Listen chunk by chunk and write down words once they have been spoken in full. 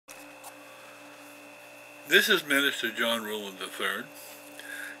This is Minister John Rowland III,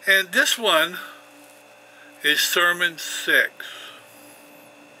 and this one is Sermon 6.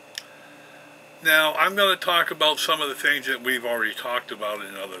 Now, I'm going to talk about some of the things that we've already talked about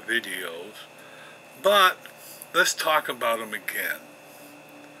in other videos, but let's talk about them again.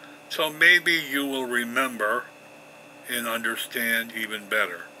 So maybe you will remember and understand even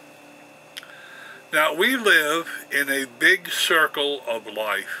better. Now, we live in a big circle of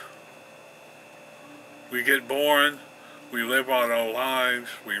life. We get born, we live out our lives,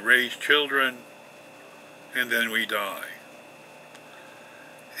 we raise children, and then we die.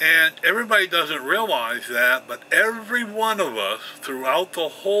 And everybody doesn't realize that, but every one of us throughout the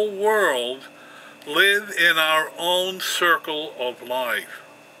whole world live in our own circle of life.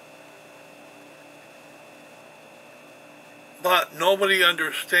 But nobody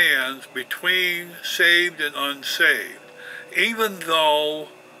understands between saved and unsaved, even though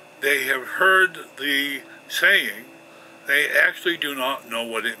they have heard the saying, they actually do not know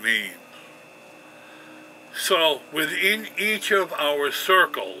what it means. So within each of our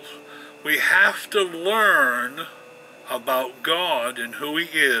circles, we have to learn about God and who He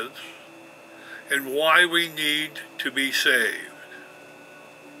is and why we need to be saved.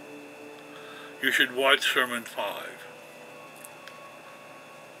 You should watch Sermon 5.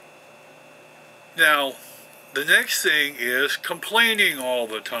 Now, the next thing is complaining all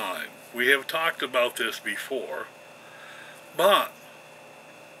the time. We have talked about this before, but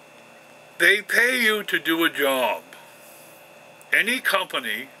they pay you to do a job. Any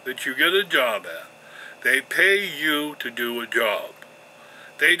company that you get a job at, they pay you to do a job.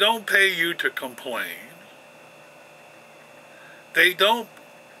 They don't pay you to complain. They don't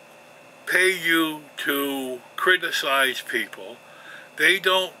pay you to criticize people. They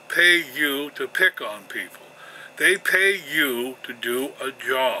don't pay you to pick on people. They pay you to do a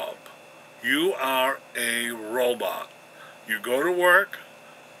job. You are a robot. You go to work,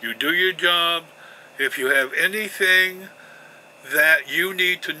 you do your job. If you have anything that you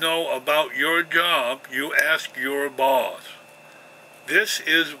need to know about your job, you ask your boss. This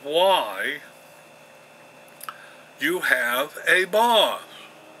is why you have a boss.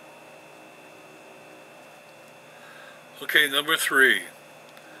 Okay, number 3.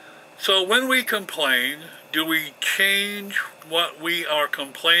 So when we complain, do we change what we are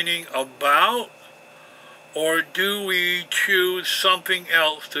complaining about, or do we choose something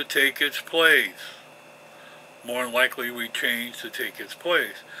else to take its place? More than likely we change to take its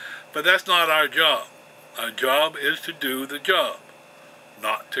place. But that's not our job. Our job is to do the job,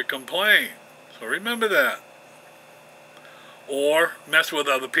 not to complain. So remember that. Or mess with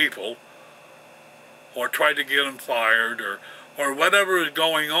other people, or try to get them fired, or whatever is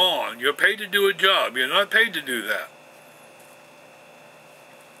going on. You're paid to do a job. You're not paid to do that.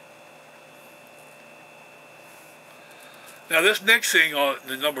 Now this next thing on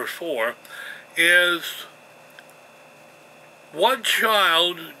the number 4 is, what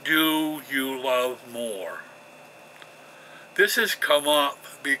child do you love more? This has come up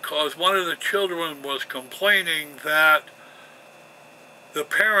because one of the children was complaining that the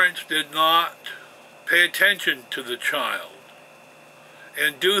parents did not pay attention to the child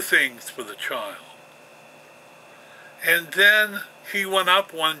and do things for the child. And then he went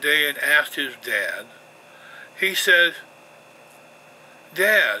up one day and asked his dad. He said,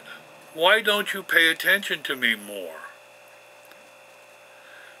 "Dad, why don't you pay attention to me more?"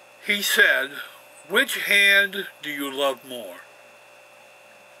 He said, "Which hand do you love more?"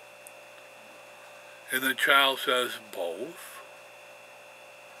 And the child says, "Both."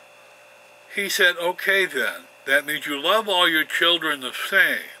 He said, "Okay then, that means you love all your children the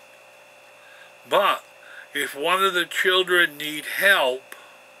same. But if one of the children need help,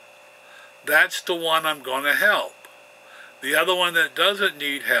 that's the one I'm going to help. The other one that doesn't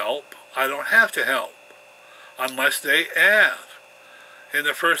need help, I don't have to help, unless they ask. And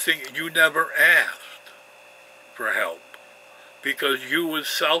the first thing, you never asked for help, because you was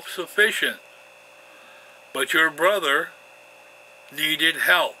self-sufficient. But your brother needed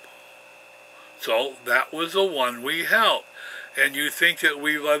help. So that was the one we helped. And you think that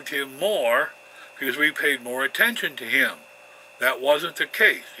we loved him more because we paid more attention to him. That wasn't the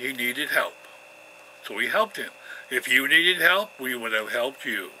case. He needed help. So we helped him. If you needed help, we would have helped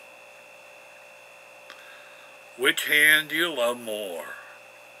you. Which hand do you love more?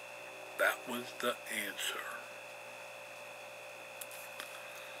 That was the answer.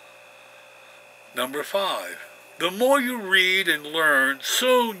 Number 5. The more you read and learn,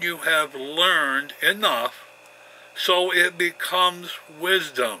 soon you have learned enough so it becomes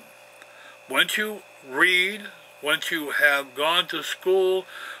wisdom. Once you read, once you have gone to school,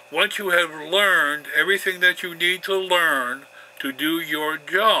 once you have learned everything that you need to learn to do your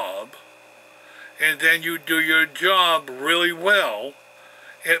job, and then you do your job really well,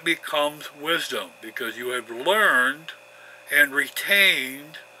 it becomes wisdom because you have learned and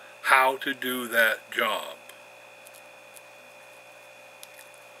retained how to do that job.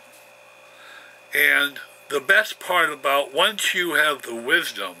 And the best part about once you have the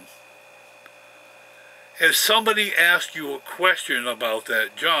wisdom, if somebody asks you a question about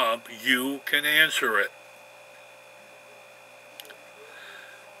that job, you can answer it.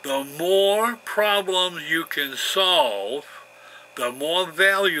 The more problems you can solve, the more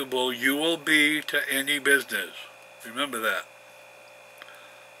valuable you will be to any business. Remember that.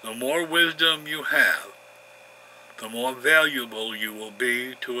 The more wisdom you have, the more valuable you will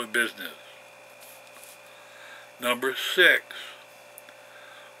be to a business. Number 6,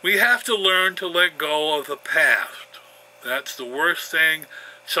 we have to learn to let go of the past. That's the worst thing.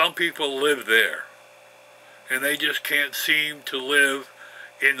 Some people live there, and they just can't seem to live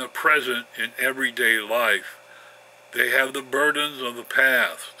in the present in everyday life. They have the burdens of the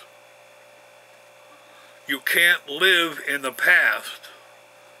past. You can't live in the past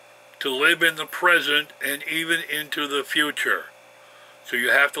to live in the present and even into the future. So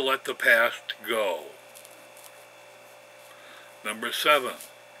you have to let the past go. Number 7.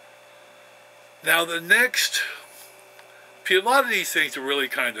 Now the next, a lot of these things are really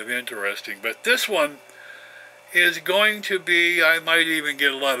kind of interesting, but this one is going to be, I might even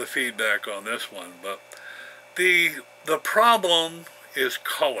get a lot of feedback on this one, but the problem is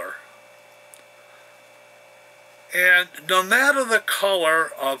color. And no matter the color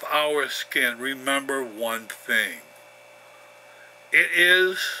of our skin, remember one thing. It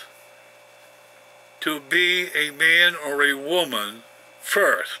is to be a man or a woman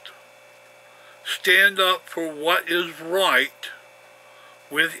first. Stand up for what is right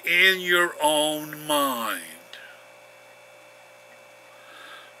within your own mind.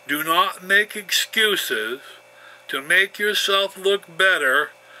 Do not make excuses to make yourself look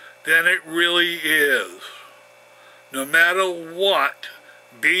better than it really is. No matter what,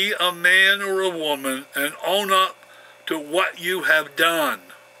 be a man or a woman and own up to what you have done.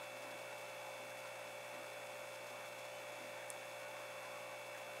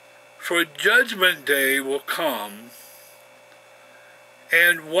 For Judgment Day will come,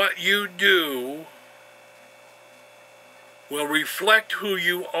 and what you do will reflect who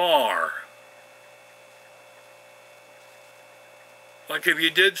you are. Like if you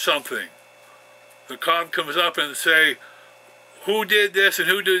did something, the cop comes up and say, who did this and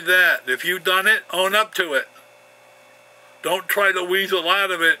who did that? If you've done it, own up to it. Don't try to weasel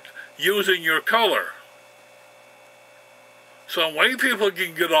out of it using your color. Some white people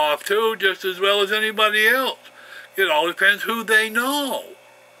can get off too, just as well as anybody else. It all depends who they know.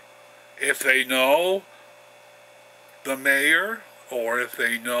 If they know the mayor, or if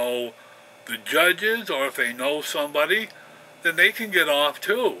they know the judges, or if they know somebody, then they can get off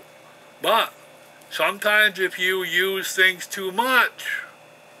too. But sometimes if you use things too much,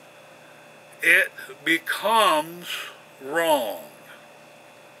 it becomes wrong.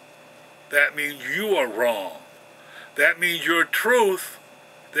 That means you are wrong. That means your truth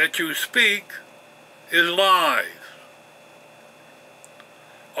that you speak is lies.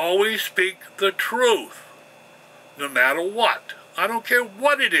 Always speak the truth, no matter what. I don't care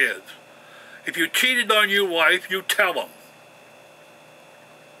what it is. If you cheated on your wife, you tell them.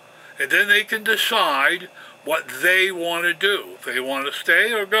 And then they can decide what they want to do. If they want to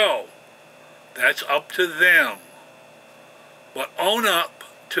stay or go, that's up to them. But own up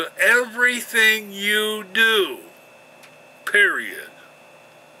to everything you do. Period.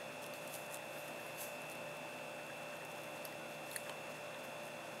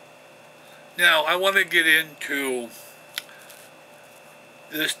 Now, I want to get into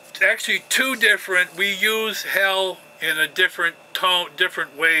this. Actually, two different. We use hell in a different tone,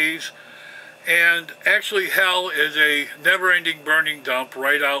 different ways. And actually, hell is a never-ending burning dump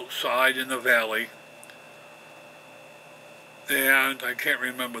right outside in the valley. And I can't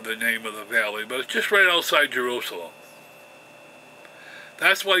remember the name of the valley, but it's just right outside Jerusalem.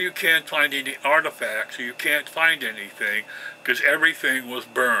 That's why you can't find any artifacts, or you can't find anything, because everything was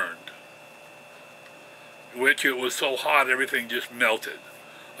burned. Which it was so hot, everything just melted.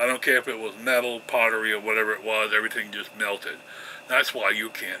 I don't care if it was metal, pottery, or whatever it was, everything just melted. That's why you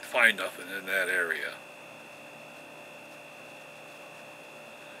can't find nothing in that area.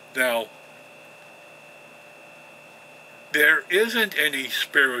 Now, there isn't any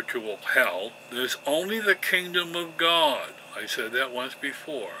spiritual hell. There's only the kingdom of God. I said that once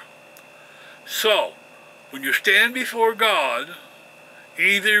before. So, when you stand before God,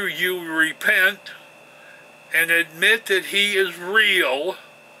 Either you repent and admit that he is real,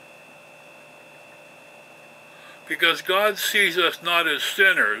 because God sees us not as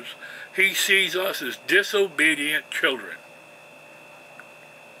sinners, he sees us as disobedient children.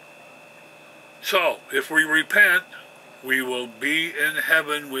 So, if we repent, we will be in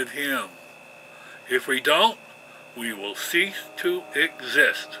heaven with him. If we don't, we will cease to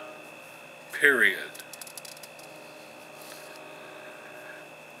exist. Period.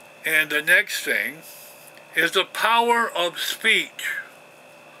 And the next thing is the power of speech.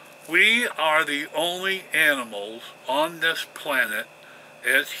 We are the only animals on this planet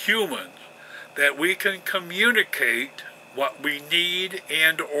as humans that we can communicate what we need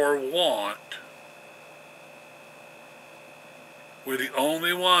and or want. We're the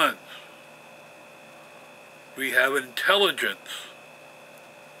only ones. We have intelligence.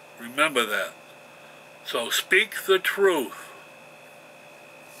 Remember that. So speak the truth.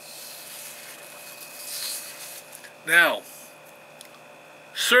 Now,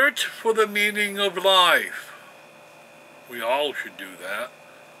 search for the meaning of life. We all should do that,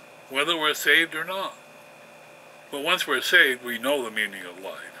 whether we're saved or not. But once we're saved, we know the meaning of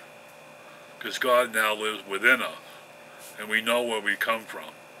life, because God now lives within us, and we know where we come from,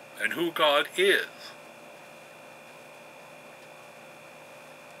 and who God is.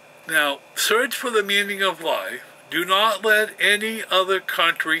 Now, search for the meaning of life. Do not let any other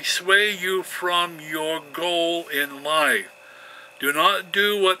country sway you from your goal in life. Do not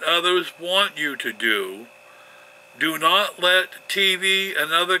do what others want you to do. Do not let TV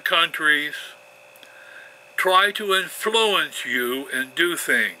and other countries try to influence you and do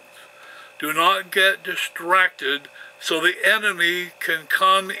things. Do not get distracted so the enemy can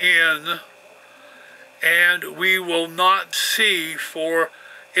come in and we will not see. For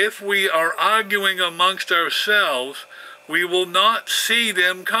if we are arguing amongst ourselves, we will not see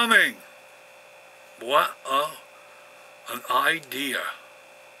them coming. What an idea.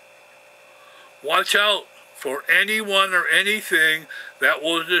 Watch out for anyone or anything that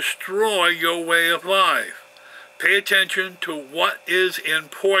will destroy your way of life. Pay attention to what is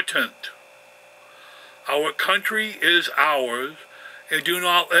important. Our country is ours, and do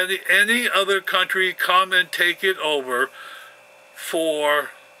not let any other country come and take it over,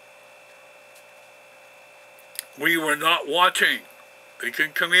 for we were not watching. They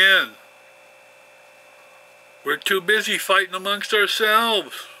can come in. We're too busy fighting amongst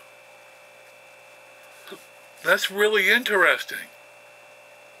ourselves. That's really interesting.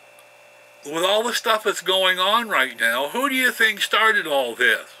 With all the stuff that's going on right now, who do you think started all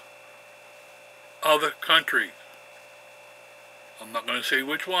this? Other countries. I'm not going to say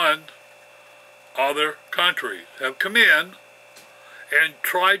which ones. Other countries have come in and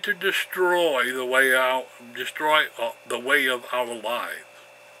tried to destroy the way of our lives.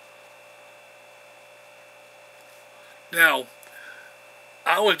 Now,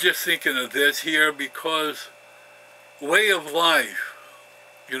 I was just thinking of this here because way of life,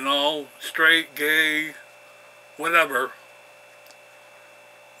 you know, straight, gay, whatever.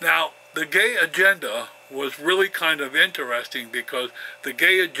 Now, the gay agenda was really kind of interesting because the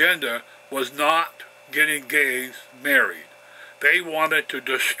gay agenda was not getting gays married. They wanted to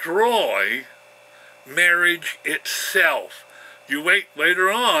destroy marriage itself. You wait, later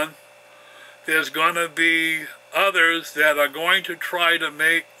on, there's going to be others that are going to try to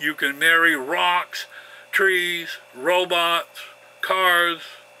make you can marry rocks, trees, robots, cars,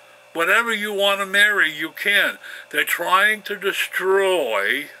 whatever you want to marry, you can. They're trying to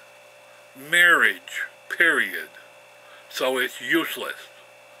destroy marriage, period. So it's useless.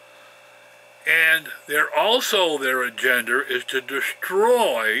 And their agenda is to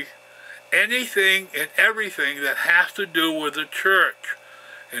destroy anything and everything that has to do with the church.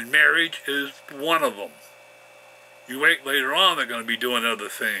 And marriage is one of them. You wait, later on, they're going to be doing other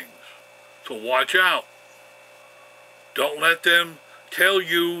things. So watch out. Don't let them tell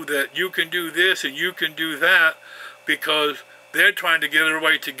you that you can do this and you can do that, because they're trying to get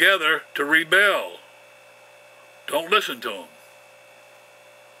everybody together to rebel. Don't listen to them.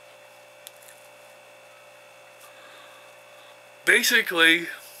 Basically,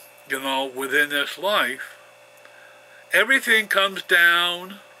 you know, within this life, everything comes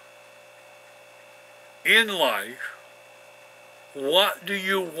down in life. What do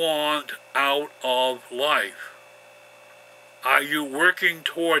you want out of life? Are you working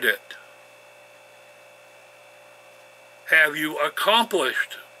toward it? Have you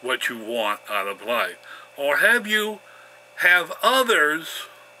accomplished what you want out of life? Or have others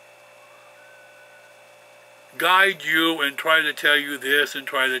guide you and try to tell you this and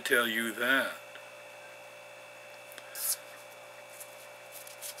try to tell you that?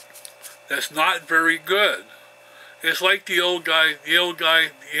 That's not very good. It's like the old guy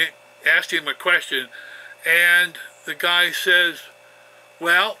asked him a question, and the guy says,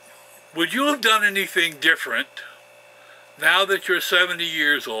 well, would you have done anything different now that you're 70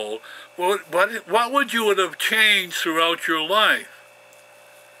 years old? What would you have changed throughout your life?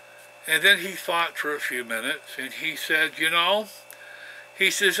 And then he thought for a few minutes, and he said,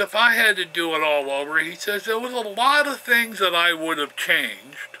 he says, if I had to do it all over, he says, there was a lot of things that I would have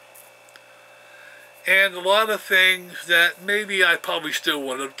changed, and a lot of things that maybe I probably still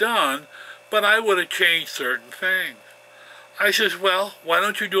would have done, but I would have changed certain things. I says, well, why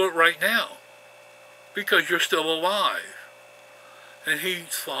don't you do it right now? Because you're still alive. And he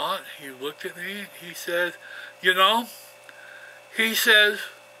thought, he looked at me, he said, he says,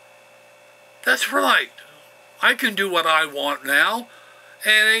 that's right. I can do what I want now,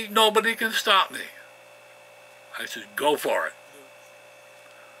 and ain't nobody can stop me. I said, go for it.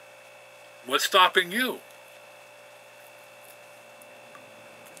 What's stopping you?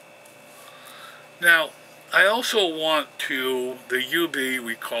 Now, I also want to, the UB,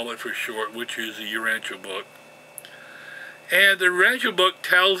 we call it for short, which is the Urantia book. And the Urantia book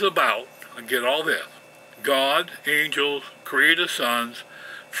tells about, and get all this, God, angels, creator sons,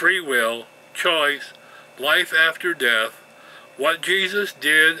 free will, choice, life after death, what Jesus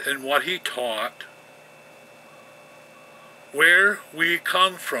did and what he taught, where we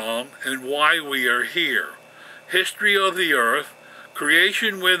come from and why we are here, history of the earth,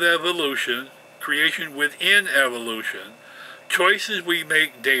 creation with evolution, creation within evolution, choices we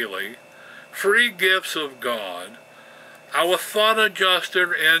make daily, free gifts of God, our thought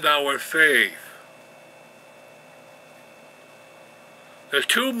adjuster, and our faith. The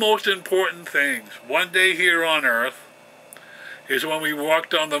two most important things one day here on earth is when we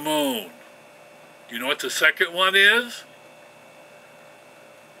walked on the moon. You know what the second one is?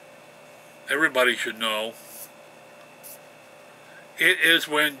 Everybody should know. It is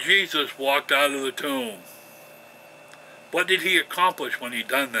when Jesus walked out of the tomb. What did he accomplish when he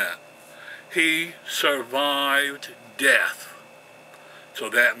done that? He survived death. So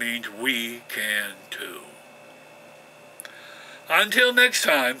that means we can too. Until next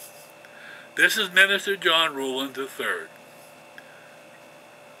time, this is Minister John Ruland III.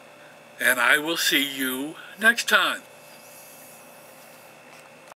 And I will see you next time.